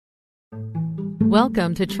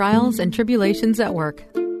Welcome to Trials and Tribulations at Work,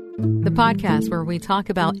 the podcast where we talk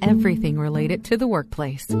about everything related to the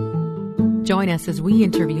workplace. Join us as we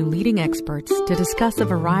interview leading experts to discuss a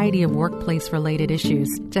variety of workplace-related issues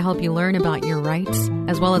to help you learn about your rights,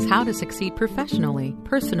 as well as how to succeed professionally,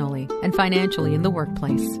 personally, and financially in the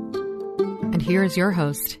workplace. And here is your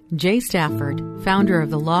host, Jay Stafford, founder of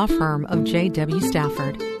the law firm of J.W.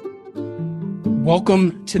 Stafford.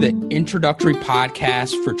 Welcome to the introductory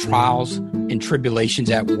podcast for Trials and Tribulations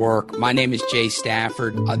at Work. My name is Jay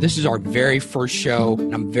Stafford. This is our very first show,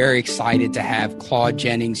 and I'm very excited to have Claude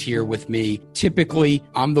Jennings here with me. Typically,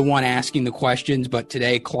 I'm the one asking the questions, but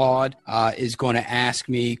today Claude is going to ask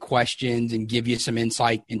me questions and give you some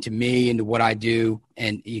insight into me, into what I do.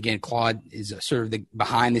 And again, Claude is sort of the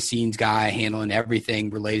behind-the-scenes guy handling everything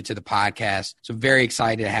related to the podcast. So very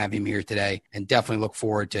excited to have him here today, and definitely look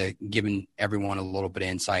forward to giving everyone a little bit of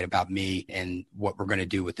insight about me and what we're going to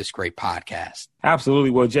do with this great podcast. Absolutely.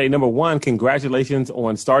 Well, Jay, number one, congratulations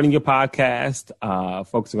on starting your podcast.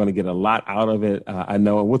 Folks are going to get a lot out of it, I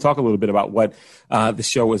know. And we'll talk a little bit about what the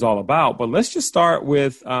show is all about. But let's just start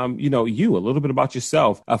with, you, a little bit about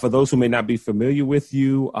yourself. For those who may not be familiar with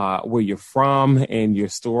you, where you're from and your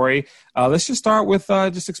story, let's just start with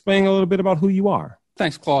just explaining a little bit about who you are.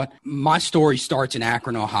 Thanks, Claude. My story starts in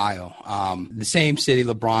Akron, Ohio, the same city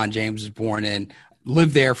LeBron James was born in.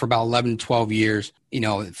 Lived there for about 11, 12 years. You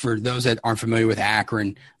know, for those that aren't familiar with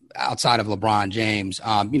Akron, outside of LeBron James,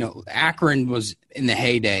 Akron was in the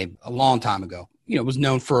heyday a long time ago. You know, it was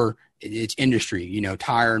known for its industry,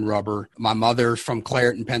 tire and rubber. My mother's from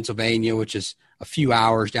Clairton, Pennsylvania, which is a few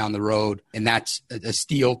hours down the road, and that's a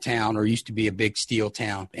steel town, or used to be a big steel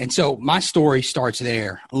town. And so my story starts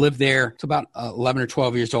there. I lived there till about 11 or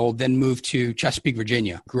 12 years old, then moved to Chesapeake,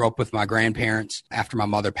 Virginia. Grew up with my grandparents after my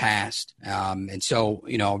mother passed. And so,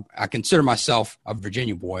 I consider myself a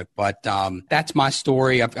Virginia boy, but that's my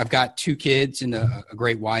story. I've got two kids and a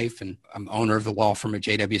great wife, and I'm owner of the law firm at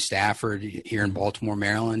J.W. Stafford here in Baltimore,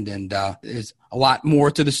 Maryland. And there's a lot more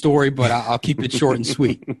to the story, but I'll keep it short and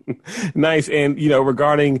sweet. Nice. And,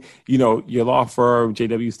 regarding, your law firm,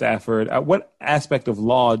 J.W. Stafford, what aspect of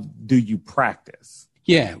law do you practice?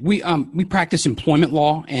 Yeah, we practice employment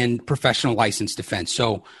law and professional license defense.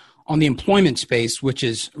 So on the employment space, which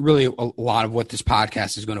is really a lot of what this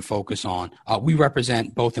podcast is going to focus on, we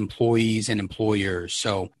represent both employees and employers.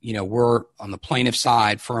 So, we're on the plaintiff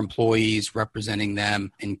side for employees, representing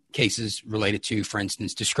them in cases related to, for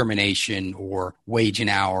instance, discrimination or wage and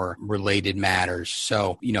hour related matters.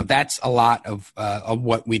 So, that's a lot of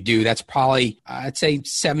what we do. That's probably, I'd say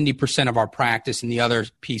 70% of our practice. And the other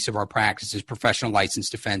piece of our practice is professional license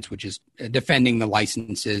defense, which is defending the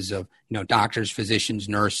licenses of, doctors, physicians,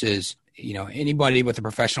 nurses, anybody with a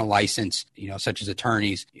professional license, such as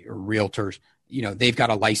attorneys or realtors. They've got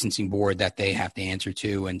a licensing board that they have to answer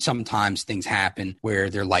to. And sometimes things happen where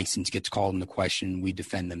their license gets called into question. We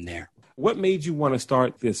defend them there. What made you want to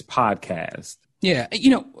start this podcast? Yeah.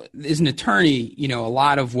 As an attorney, a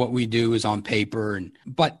lot of what we do is on paper,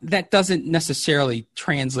 but that doesn't necessarily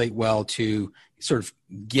translate well to sort of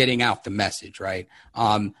getting out the message, right?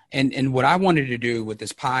 And what I wanted to do with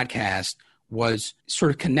this podcast was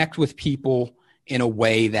sort of connect with people in a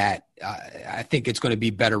way that I think it's going to be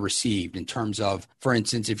better received in terms of, for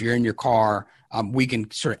instance, if you're in your car, we can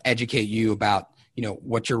sort of educate you about,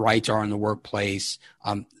 what your rights are in the workplace,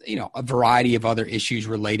 a variety of other issues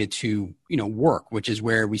related to, work, which is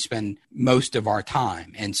where we spend most of our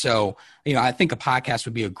time. And so, I think a podcast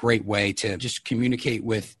would be a great way to just communicate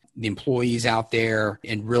with the employees out there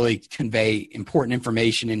and really convey important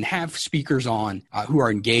information and have speakers on who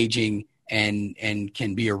are engaging and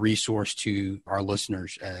can be a resource to our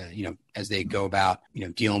listeners, as they go about,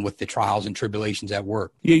 dealing with the trials and tribulations at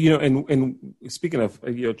work. Yeah, and speaking of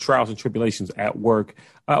trials and tribulations at work,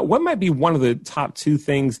 what might be one of the top two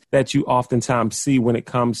things that you oftentimes see when it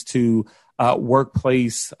comes to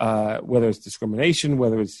workplace, whether it's discrimination,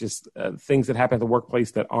 whether it's just things that happen at the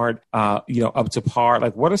workplace that aren't, up to par?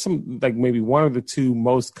 Like, what are some, maybe one of the two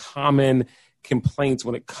most common complaints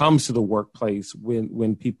when it comes to the workplace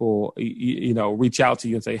when people, reach out to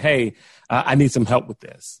you and say, hey, I need some help with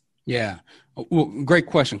this? Yeah. Well, great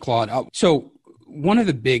question, Claude. So one of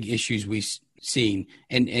the big issues we've seen,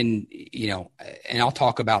 and I'll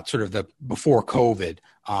talk about sort of the before COVID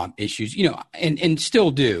issues, and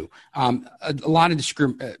still do, a lot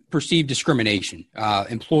of perceived discrimination,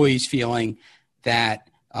 employees feeling that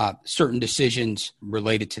certain decisions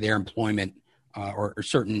related to their employment or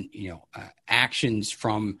certain, actions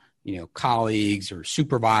from, colleagues or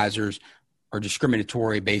supervisors are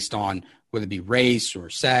discriminatory based on whether it be race or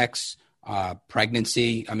sex,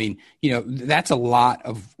 pregnancy. I mean, that's a lot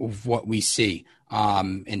of what we see.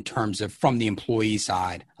 in terms of from the employee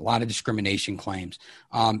side, a lot of discrimination claims.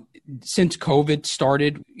 Since COVID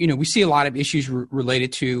started, we see a lot of issues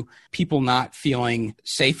related to people not feeling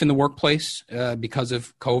safe in the workplace because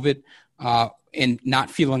of COVID. And not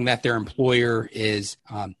feeling that their employer is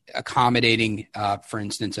accommodating, for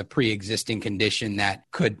instance, a pre-existing condition that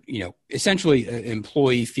could, essentially an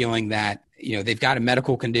employee feeling that, they've got a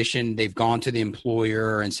medical condition, they've gone to the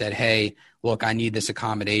employer and said, hey, look, I need this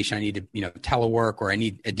accommodation. I need to, telework, or I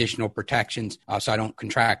need additional protections so I don't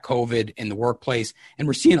contract COVID in the workplace. And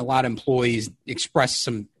we're seeing a lot of employees express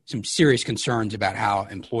some serious concerns about how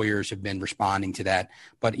employers have been responding to that.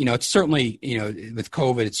 But, it's certainly, with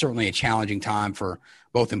COVID, it's certainly a challenging time for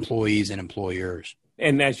both employees and employers.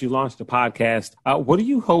 And as you launch the podcast, what do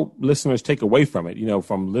you hope listeners take away from it?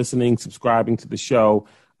 From listening, subscribing to the show,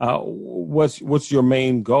 what's your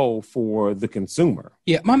main goal for the consumer?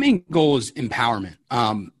 Yeah, my main goal is empowerment.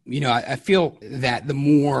 I feel that the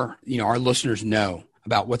more, our listeners know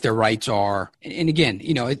about what their rights are. And again,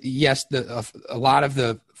 yes, a lot of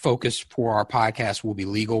the focus for our podcast will be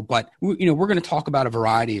legal, but we're going to talk about a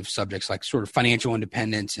variety of subjects like sort of financial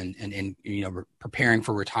independence and preparing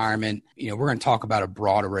for retirement. We're going to talk about a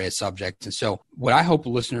broad array of subjects. And so what I hope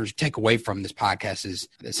listeners take away from this podcast is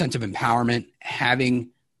a sense of empowerment, having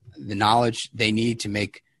the knowledge they need to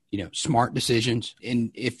make, smart decisions. And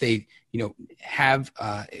if they, have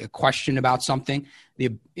a question about something,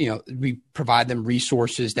 we provide them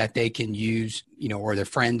resources that they can use, or their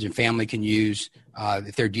friends and family can use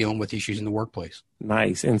if they're dealing with issues in the workplace.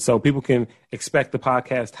 Nice. And so people can expect the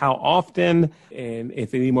podcast how often, and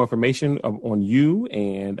if they need more information on you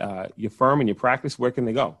and your firm and your practice, where can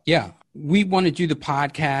they go? Yeah, we want to do the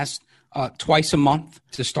podcast twice a month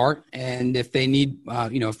to start. And if they need,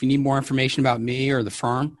 if you need more information about me or the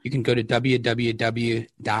firm, you can go to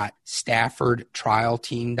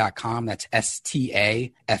www.staffordtrialteam.com. That's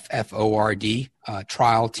STAFFORD,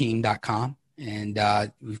 trialteam.com.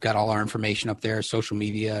 And we've got all our information up there, social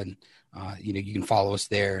media, and, you can follow us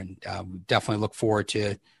there. And we definitely look forward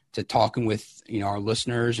to talking with, our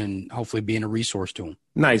listeners and hopefully being a resource to them.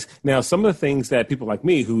 Nice. Now, some of the things that people like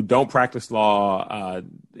me who don't practice law,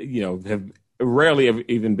 have rarely have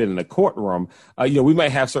even been in a courtroom, we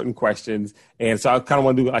might have certain questions. And so I kind of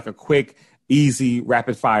want to do like a quick, easy,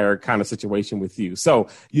 rapid fire kind of situation with you. So,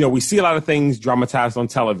 we see a lot of things dramatized on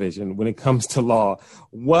television when it comes to law.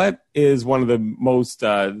 What is one of the most,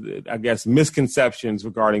 misconceptions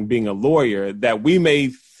regarding being a lawyer that we may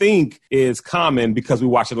think is common because we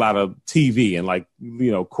watch a lot of TV and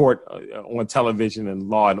court on television and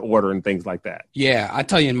Law and Order and things like that? Yeah, I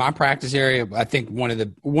tell you, in my practice area, I think one of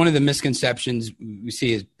the misconceptions we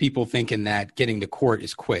see is people thinking that getting to court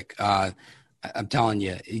is quick. I'm telling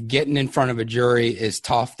you, getting in front of a jury is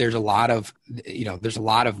tough. There's a lot of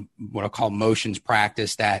what I call motions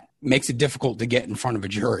practice that makes it difficult to get in front of a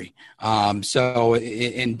jury. And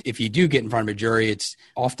if you do get in front of a jury, it's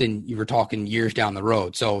often you were talking years down the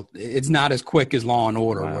road. So it's not as quick as Law and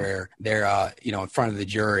Order, wow, where they're, in front of the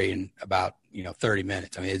jury in about, 30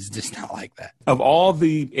 minutes. I mean, it's just not like that. Of all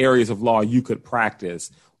the areas of law you could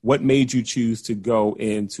practice, what made you choose to go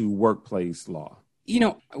into workplace law?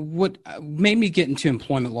 What made me get into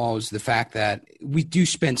employment law is the fact that we do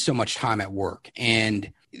spend so much time at work,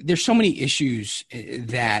 and there's so many issues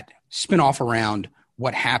that spin off around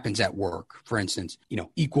what happens at work. For instance,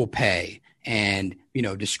 equal pay and,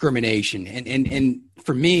 discrimination. And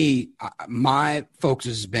for me, my focus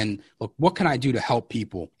has been, look, what can I do to help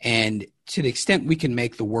people? And to the extent we can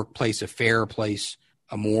make the workplace a fairer place,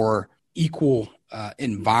 a more equal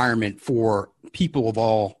environment for people of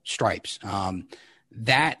all stripes.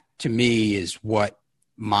 That to me is what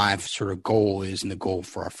my sort of goal is, and the goal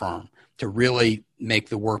for our firm, to really make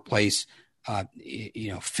the workplace,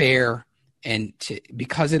 fair, and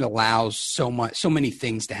because it allows so many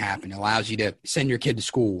things to happen. It allows you to send your kid to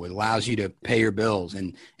school. It allows you to pay your bills.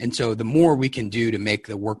 And so the more we can do to make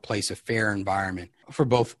the workplace a fair environment for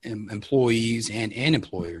both employees and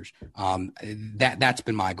employers, that's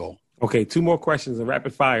been my goal. Okay. 2 more questions in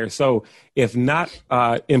rapid fire. So if not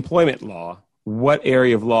employment law, what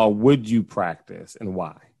area of law would you practice and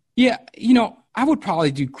why? Yeah, I would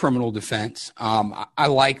probably do criminal defense.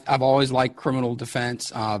 I've always liked criminal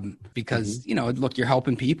defense because look, you're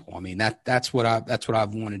helping people. I mean, that's what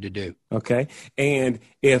I've wanted to do. Okay, and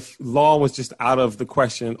if law was just out of the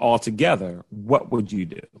question altogether, what would you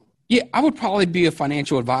do? Yeah, I would probably be a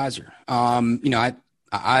financial advisor. I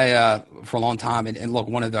for a long time, and look,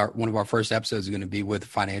 one of our first episodes is going to be with a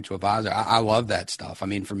financial advisor. I love that stuff. I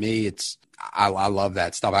mean, for me, I love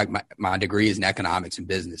that stuff. My degree is in economics and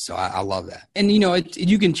business, so I love that. And,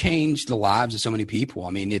 you can change the lives of so many people. I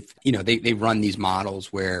mean, if, they run these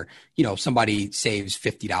models where, somebody saves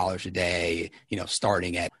 $50 a day,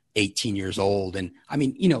 starting at 18 years old. And I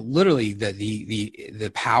mean, literally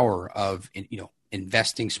the power of,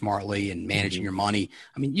 investing smartly and managing your money.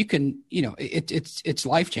 I mean, you can, it's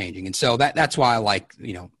life-changing. And so that's why I like,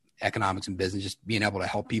 economics and business, just being able to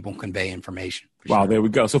help people convey information. Wow, there we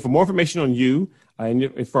go. So for more information on you and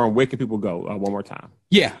your firm, where can people go? One more time.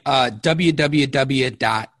 Yeah,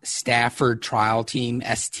 www.staffordtrialteam,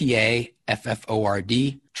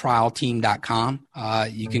 STAFFORD, trialteam.com.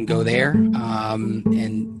 You can go there,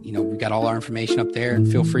 and we've got all our information up there,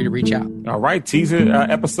 and feel free to reach out. All right, teaser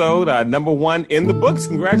episode number 1 in the books.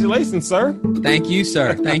 Congratulations, sir. Thank you,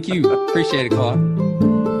 sir. Thank you. Appreciate it, Claude.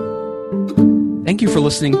 Thank you for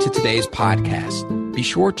listening to today's podcast. Be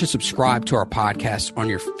sure to subscribe to our podcast on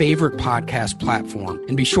your favorite podcast platform,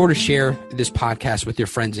 and be sure to share this podcast with your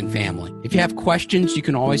friends and family. If you have questions, you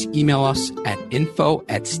can always email us at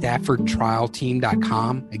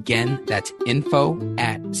info@staffordtrialteam.com. Again, that's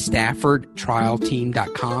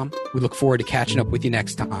info@staffordtrialteam.com. We look forward to catching up with you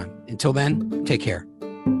next time. Until then, take care.